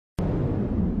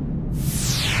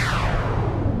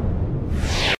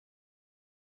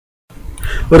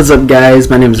What is up, guys?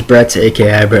 My name is Brett,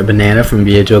 aka Brett Banana from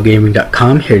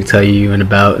BHLgaming.com, here to tell you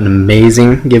about an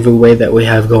amazing giveaway that we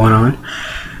have going on.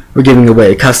 We're giving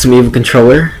away a custom EVO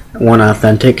controller, one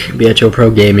authentic BHL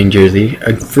Pro gaming jersey,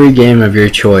 a free game of your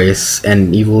choice, and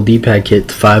an EVO D-pad kit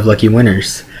to 5 lucky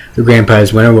winners. The grand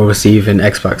prize winner will receive an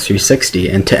Xbox 360,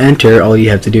 and to enter, all you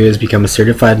have to do is become a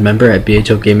certified member at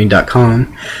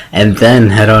BHLgaming.com, and then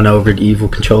head on over to EVO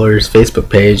Controller's Facebook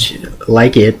page,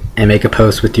 like it, and make a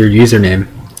post with your username.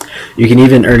 You can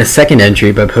even earn a second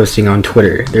entry by posting on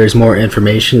Twitter. There's more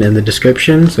information in the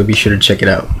description, so be sure to check it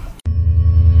out.